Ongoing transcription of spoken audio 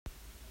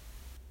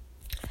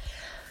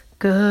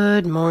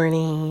Good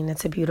morning.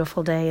 It's a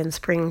beautiful day in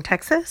Spring,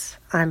 Texas.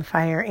 I'm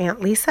Fire Ant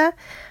Lisa.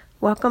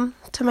 Welcome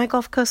to my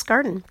Gulf Coast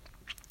garden.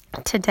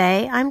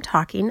 Today I'm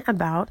talking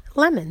about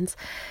lemons.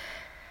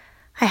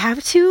 I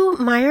have 2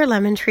 Meyer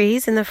lemon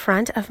trees in the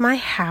front of my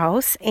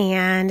house,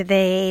 and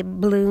they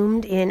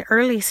bloomed in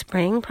early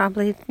spring,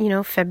 probably,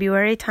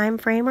 February time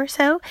frame or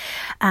so.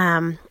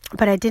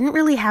 But I didn't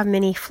really have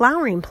many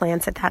flowering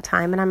plants at that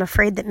time, and I'm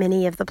afraid that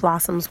many of the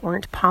blossoms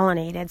weren't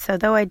pollinated. So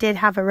though I did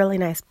have a really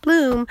nice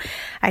bloom,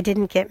 I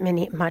didn't get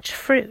much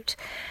fruit.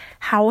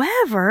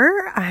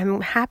 However,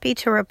 I'm happy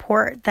to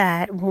report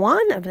that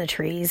one of the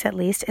trees, at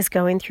least, is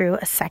going through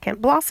a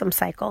second blossom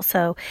cycle.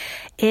 So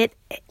it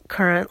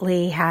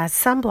currently has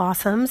some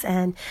blossoms,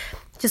 and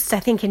just I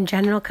think in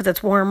general, because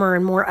it's warmer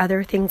and more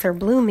other things are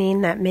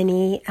blooming, that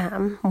many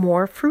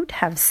more fruit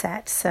have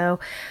set. So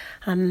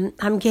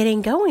I'm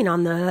getting going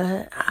on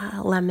the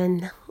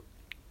lemon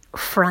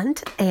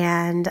front,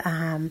 and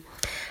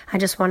I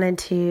just wanted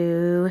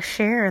to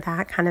share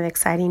that kind of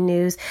exciting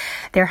news.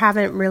 There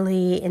haven't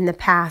really in the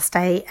past,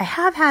 I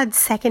have had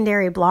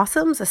secondary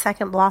blossoms, a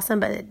second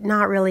blossom, but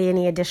not really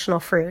any additional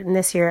fruit. And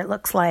this year it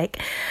looks like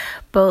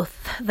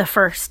both the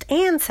first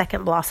and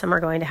second blossom are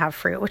going to have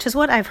fruit, which is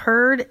what I've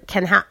heard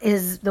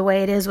is the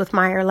way it is with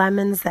Meyer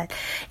lemons, that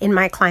in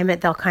my climate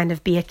they'll kind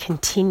of be a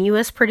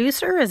continuous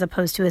producer as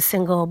opposed to a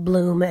single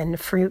bloom and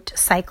fruit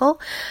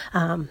cycle.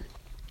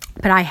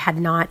 But I had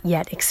not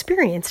yet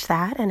experienced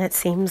that, and it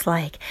seems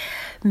like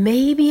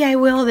maybe I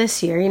will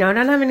this year. I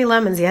don't have any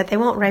lemons yet. They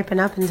won't ripen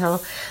up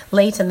until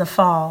late in the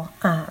fall.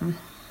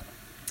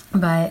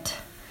 But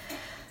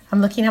I'm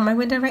looking out my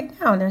window right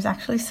now, and there's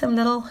actually some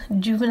little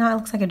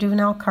looks like a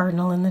juvenile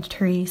cardinal in the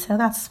tree, so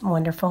that's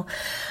wonderful.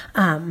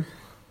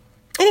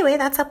 Anyway,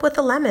 that's up with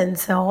the lemon.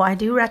 So I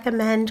do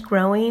recommend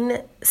growing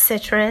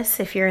citrus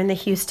if you're in the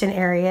Houston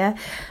area.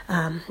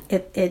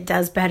 It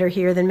does better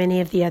here than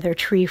many of the other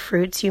tree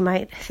fruits you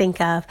might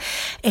think of.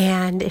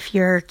 And if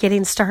you're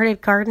getting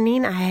started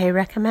gardening, I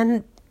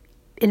recommend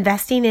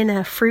investing in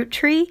a fruit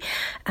tree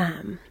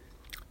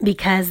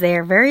because they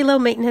are very low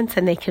maintenance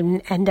and they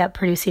can end up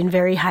producing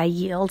very high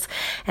yields,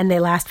 and they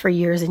last for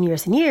years and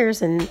years and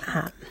years, and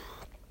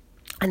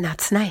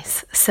that's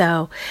nice.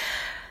 So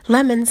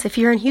lemons, if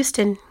you're in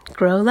Houston,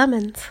 grow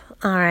lemons.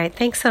 All right,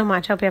 thanks so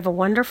much. Hope you have a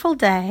wonderful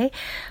day.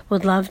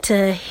 Would love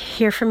to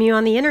hear from you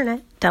on the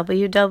internet,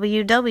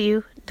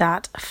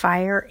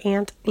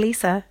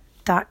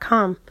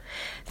 www.fireantlisa.com.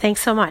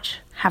 Thanks so much.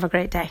 Have a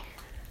great day.